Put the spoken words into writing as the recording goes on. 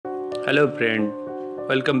Hello friend,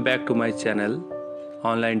 welcome back to my channel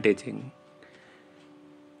Online Teaching.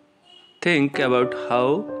 Think about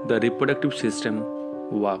how the reproductive system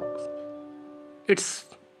works. It's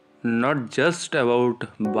not just about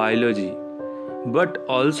biology but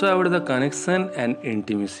also about the connection and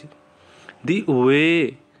intimacy. The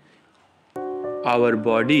way our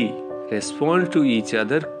body responds to each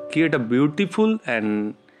other create a beautiful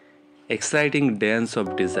and exciting dance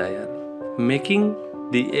of desire, making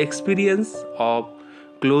the experience of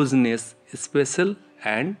closeness special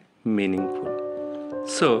and meaningful.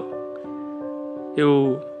 So,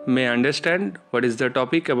 you may understand what is the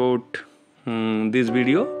topic about this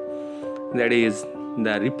video, that is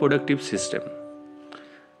the reproductive system.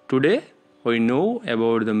 Today we know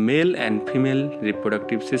about the male and female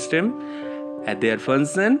reproductive system and their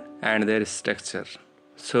function and their structure.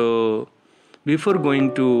 So before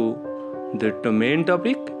going to the main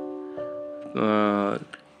topic,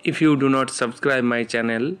 if you do not subscribe my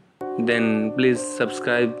channel, then please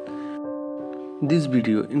subscribe. This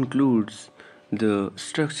video includes the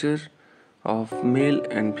structure of male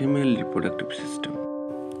and female reproductive system.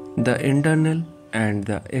 The internal and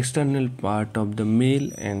the external part of the male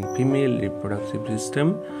and female reproductive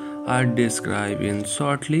system are described in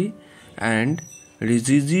shortly and it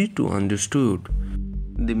is easy to understood.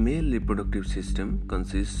 The male reproductive system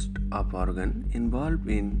consists of organs involved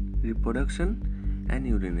in reproduction and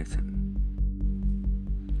urination.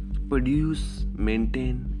 Produce,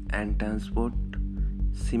 maintain and transport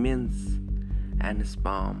semen and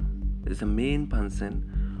sperm is the main function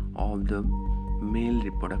of the male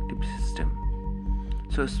reproductive system.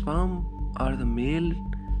 So sperm are the male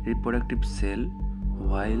reproductive cell,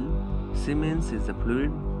 while semen is the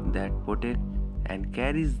fluid that protects and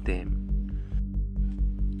carries them.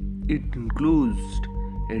 It includes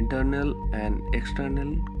internal and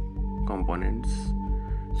external components.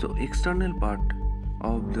 So external part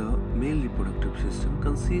of the male reproductive system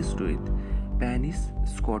consists with penis,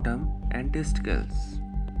 scrotum and testicles.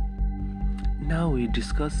 Now we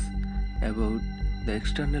discuss about the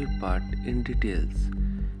external part in details.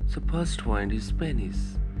 So first point is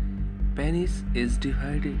penis. Penis is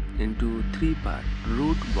divided into three parts: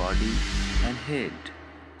 root, body and head.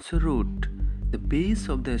 So root, the base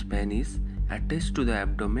of the penis attached to the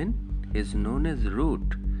abdomen, is known as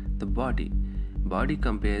root. The body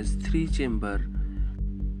compares three chambers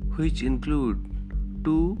which include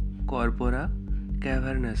two corpora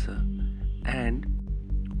cavernosa and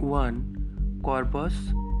one corpus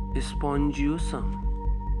spongiosum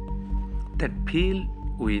that fill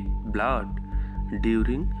with blood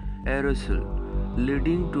during arousal,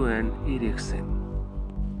 leading to an erection.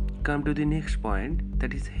 Come to the next point,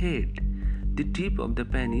 that is head. The tip of the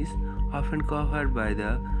penis, often covered by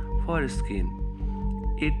the foreskin.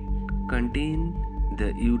 It contains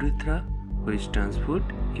the urethra, which transport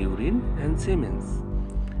urine and semen.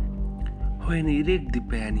 When erect, the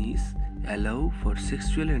penis allow for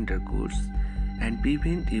sexual intercourse and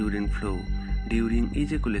prevent urine flow during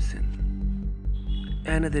ejaculation.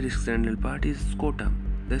 Another external part is scrotum.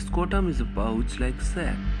 The scrotum is a pouch-like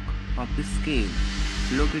sac of the skin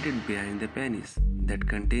located behind the penis that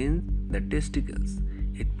contains the testicles.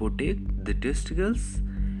 It protects the testicles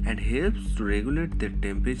and helps to regulate the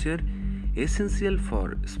temperature essential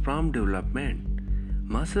for sperm development.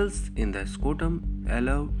 Muscles in the scrotum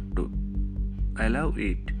allow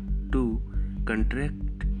it to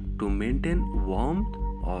contract to maintain warmth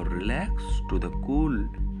or relax to cool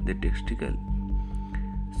the testicle.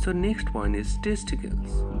 So next point is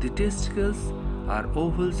testicles. The testicles are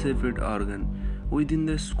oval-shaped organ within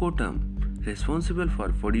the scrotum, responsible for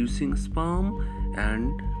producing sperm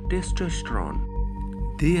and testosterone.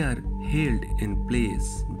 They are held in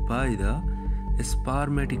place by the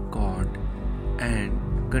spermatic cord and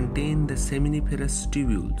contain the seminiferous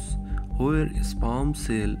tubules, where sperm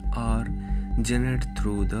cells are generated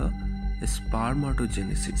through the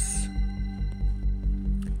spermatogenesis.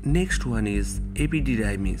 Next one is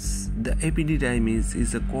epididymis. The epididymis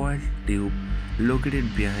is a coiled tube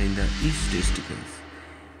located behind the each testicles.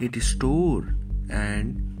 It stores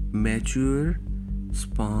and matures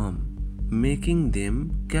sperm, making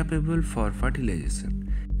them capable for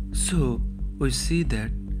fertilization. So we see that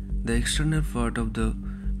the external part of the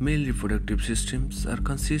male reproductive systems are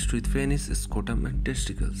consist with penis, scrotum and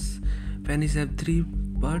testicles. Penis have three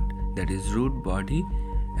parts, that is root, body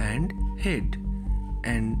and head.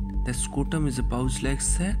 And the scrotum is a pouch-like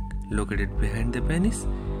sac located behind the penis.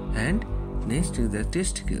 And next is the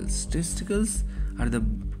testicles. Testicles are the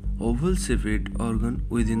oval-shaped organ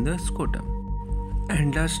within the scrotum.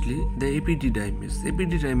 And lastly, the epididymis.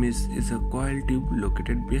 Epididymis is a coiled tube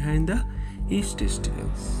located behind the each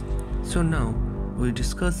testicles. So now we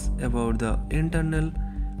discuss about the internal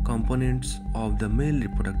components of the male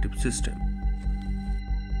reproductive system.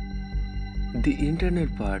 The internal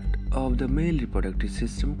part of the male reproductive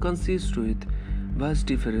system consists with vas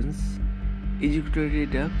deferens, ejaculatory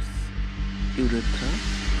ducts, urethra,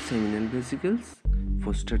 seminal vesicles,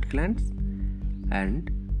 prostate glands,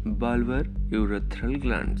 and bulbar urethral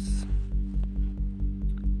glands.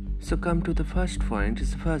 So come to the first point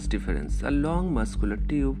is vas deferens, a long muscular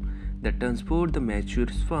tube that transports the mature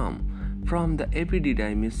sperm from the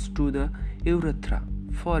epididymis to the urethra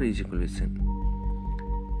for ejaculation.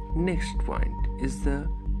 Next point is the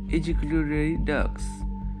ejaculatory ducts,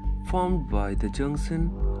 formed by the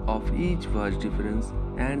junction of each vas deferens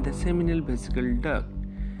and the seminal vesicle duct.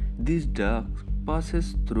 These ducts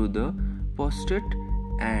passes through the prostate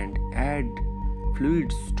and add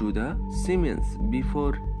fluids to the semen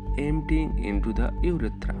before emptying into the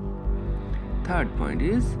urethra. Third point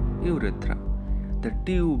is urethra, the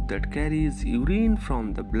tube that carries urine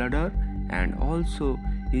from the bladder and also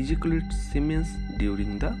ejaculates semen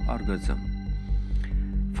during the orgasm.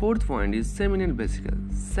 Fourth point is seminal vesicle,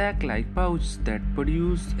 sac-like pouch that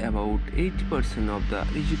produce about 80% of the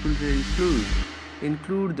ejaculatory fluid,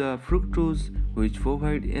 include the fructose which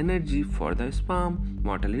provide energy for the sperm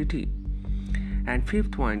motility. And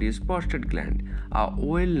fifth point is prostate gland, a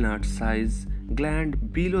walnut-sized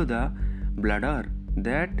gland below the bladder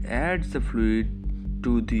that adds the fluid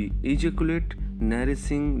to the ejaculate,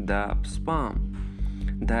 nourishing the sperm.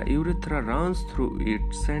 The urethra runs through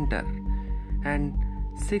its center. And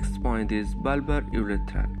sixth point is bulbar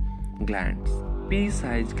urethral glands,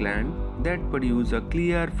 pea-sized gland that produce a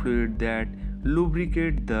clear fluid that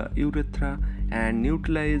lubricate the urethra and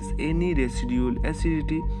neutralize any residual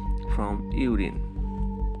acidity from urine.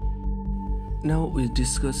 Now we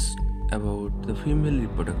discuss about the female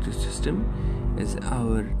reproductive system is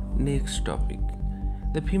our next topic.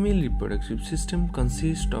 The female reproductive system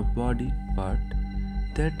consists of body part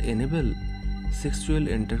that enable sexual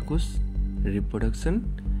intercourse,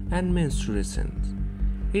 reproduction, and menstruation.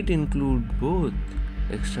 It includes both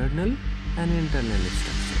external and internal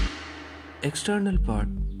structure. External part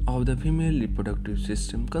of the female reproductive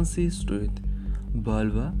system consists with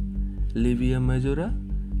vulva, labia majora,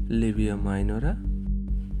 labia minora,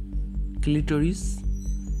 clitoris,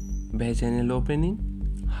 vaginal opening,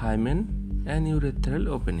 hymen, and urethral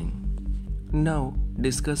opening. Now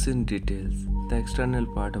discuss in details the external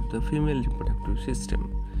part of the female reproductive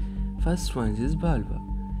system. First one is vulva,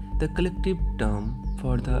 the collective term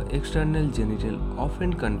for the external genital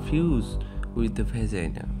often confused with the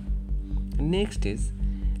vagina. Next is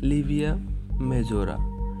labia majora.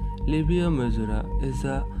 Labia majora is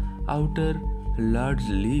a outer large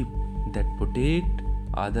lip that protect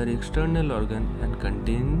other external organ and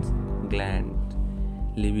contains glands.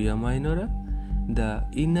 Labia minora, the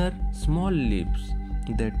inner small lips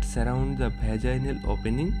that surround the vaginal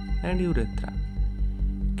opening and urethra.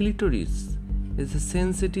 Clitoris is a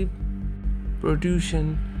sensitive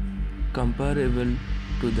protrusion comparable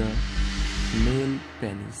to the male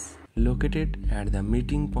penis, located at the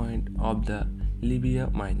meeting point of the labia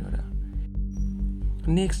minora.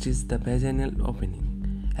 Next is the vaginal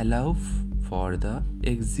opening, allow for the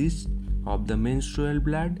exit of the menstrual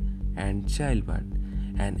blood and childbirth,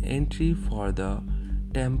 and entry for the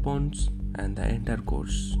tampons and the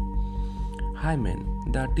intercourse.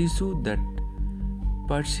 Hymen, the tissue that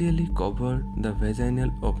partially cover the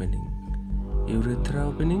vaginal opening. Urethra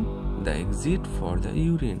opening, the exit for the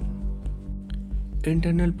urine.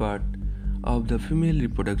 Internal part of the female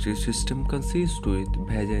reproductive system consists with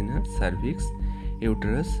vagina, cervix,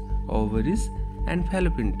 uterus, ovaries, and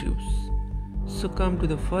fallopian tubes. So come to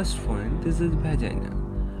the first point, this is vagina,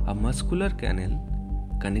 a muscular canal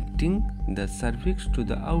connecting the cervix to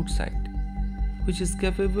the outside, which is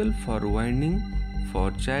capable for winding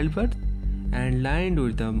for childbirth and lined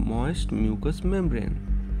with the moist mucous membrane.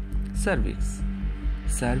 Cervix.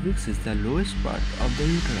 Cervix is the lowest part of the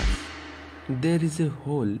uterus. There is a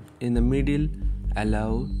hole in the middle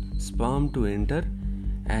allow sperm to enter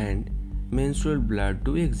and menstrual blood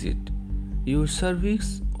to exit. Your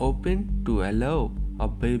cervix open to allow a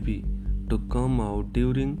baby to come out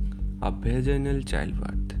during a vaginal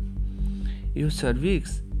childbirth. Your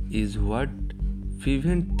cervix is what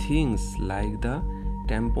prevents things like the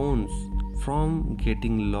tampons from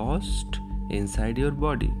getting lost inside your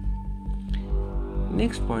body.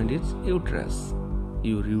 Next point is uterus.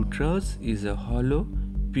 Your uterus is a hollow,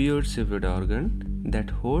 pear-shaped organ that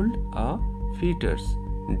holds a fetus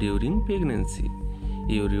during pregnancy.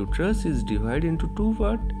 Your uterus is divided into two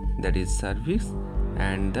parts, that is cervix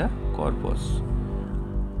and the corpus.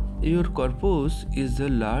 Your corpus is the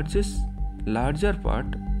larger part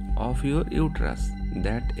of your uterus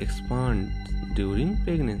that expands during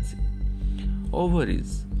pregnancy.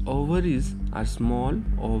 Ovaries. Ovaries are small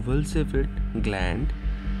oval-shaped glands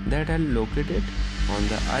that are located on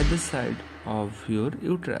the either side of your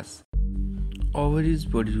uterus. Ovaries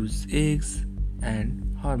produce eggs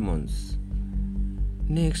and hormones.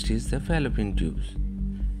 Next is the fallopian tubes.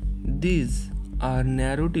 These are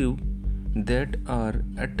narrow tubes that are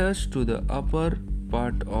attached to the upper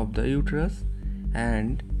part of the uterus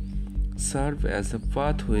and serve as a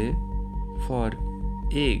pathway for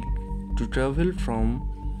egg to travel from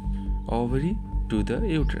ovary to the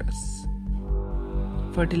uterus.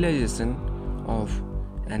 Fertilization of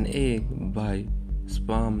an egg by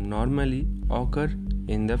sperm normally occur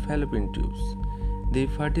in the fallopian tubes. The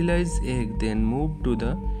fertilized egg then move to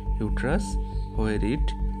the uterus where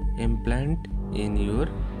it implant in your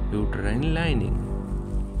uterine lining.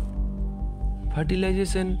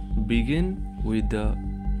 Fertilization begins with the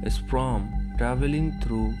sperm traveling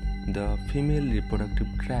through the female reproductive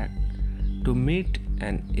tract to meet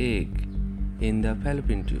an egg in the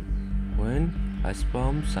fallopian tube. When a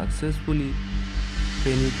sperm successfully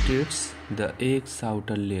penetrates the egg's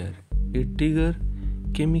outer layer, it triggers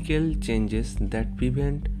chemical changes that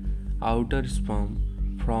prevent outer sperm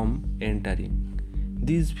from entering.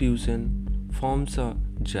 This fusion forms a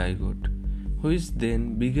zygote, which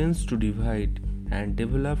then begins to divide and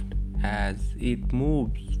develop as it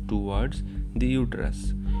moves towards the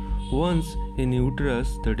uterus. Once in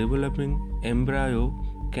uterus, the developing embryo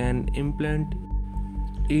can implant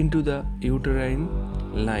into the uterine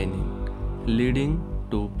lining, leading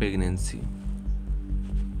to pregnancy.